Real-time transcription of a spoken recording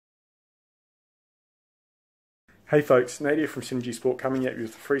Hey folks, Nadia from Synergy Sport coming at you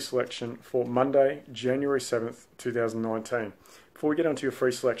with a free selection for Monday, January 7th, 2019. Before we get onto your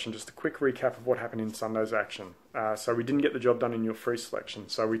free selection, just a quick recap of what happened in Sunday's action. So we didn't get the job done in your free selection,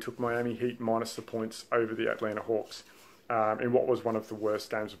 so we took Miami Heat minus the points over the Atlanta Hawks in what was one of the worst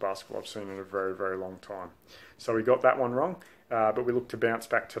games of basketball I've seen in a very, very long time. So we got that one wrong, but we look to bounce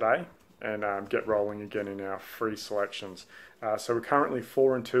back today and get rolling again in our free selections. So we're currently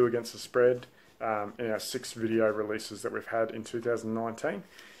 4-2 against the spread in our 6 video releases that we've had in 2019,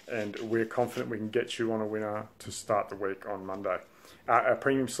 and we're confident we can get you on a winner to start the week on Monday. Our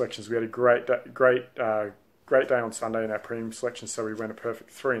premium selections, we had a great day on Sunday in our premium selections, so we went a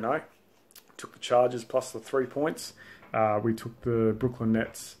perfect 3-0. Took the Chargers plus the 3 points. We took the Brooklyn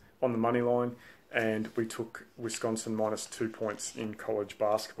Nets on the money line, and we took Wisconsin minus 2 points in college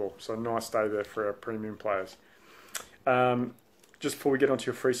basketball. So a nice day there for our premium players. Just before we get onto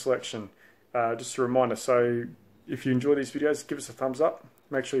your free selection, just a reminder, so if you enjoy these videos, give us a thumbs up.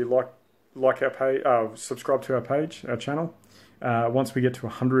 Make sure you like our page, subscribe to our page, our channel. Once we get to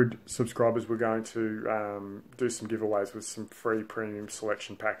 100 subscribers, we're going to do some giveaways with some free premium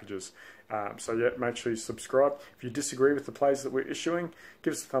selection packages. So yeah, make sure you subscribe. If you disagree with the plays that we're issuing,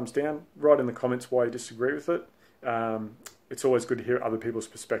 give us a thumbs down. Write in the comments why you disagree with it. It's always good to hear other people's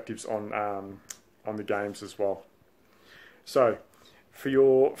perspectives on the games as well. So, for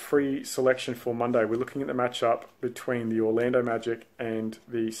your free selection for Monday, we're looking at the matchup between the Orlando Magic and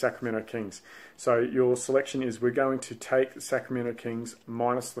the Sacramento Kings. So your selection is we're going to take the Sacramento Kings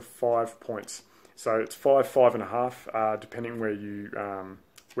minus the 5 points. So it's 5.5, depending where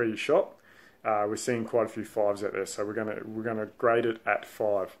you shop. We're seeing quite a few 5s out there, so we're gonna grade it at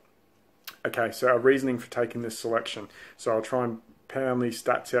 5. Okay, so our reasoning for taking this selection. So I'll try and pound these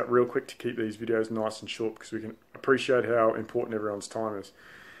stats out real quick to keep these videos nice and short, because we can appreciate how important everyone's time is.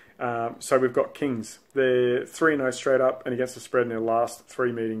 So we've got Kings. They're 3-0 straight up and against the spread in their last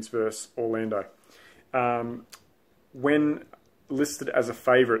 3 meetings versus Orlando. When listed as a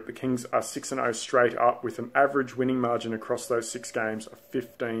favourite, the Kings are 6-0 straight up with an average winning margin across those 6 games of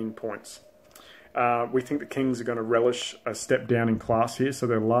 15 points. We think the Kings are going to relish a step down in class here. So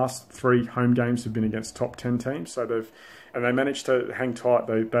their last 3 home games have been against top 10 teams. So they managed to hang tight.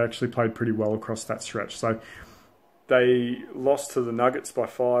 They actually played pretty well across that stretch. So they lost to the Nuggets by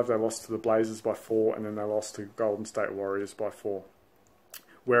 5, they lost to the Blazers by 4, and then they lost to Golden State Warriors by 4.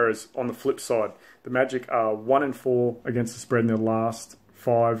 Whereas on the flip side, the Magic are 1-4 against the spread in their last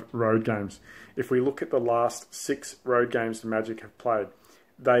 5 road games. If we look at the last 6 road games the Magic have played,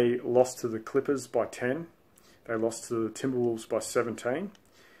 they lost to the Clippers by 10, they lost to the Timberwolves by 17,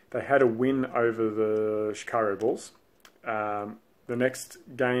 they had a win over the Chicago Bulls. The next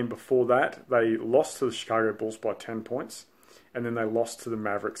game before that, they lost to the Chicago Bulls by 10 points, and then they lost to the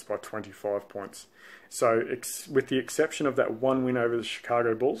Mavericks by 25 points. So with the exception of that one win over the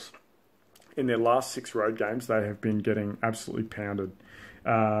Chicago Bulls, in their last 6 road games, they have been getting absolutely pounded.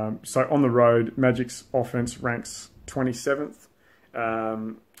 So on the road, Magic's offense ranks 27th,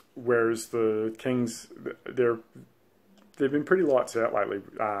 whereas the Kings, they've been pretty lights out lately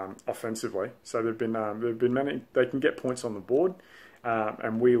offensively. So they can get points on the board,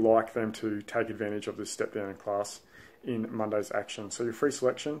 and we like them to take advantage of this step down in class in Monday's action. So your free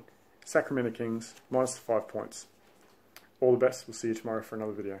selection, Sacramento Kings minus the 5 points. All the best. We'll see you tomorrow for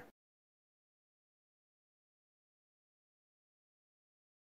another video.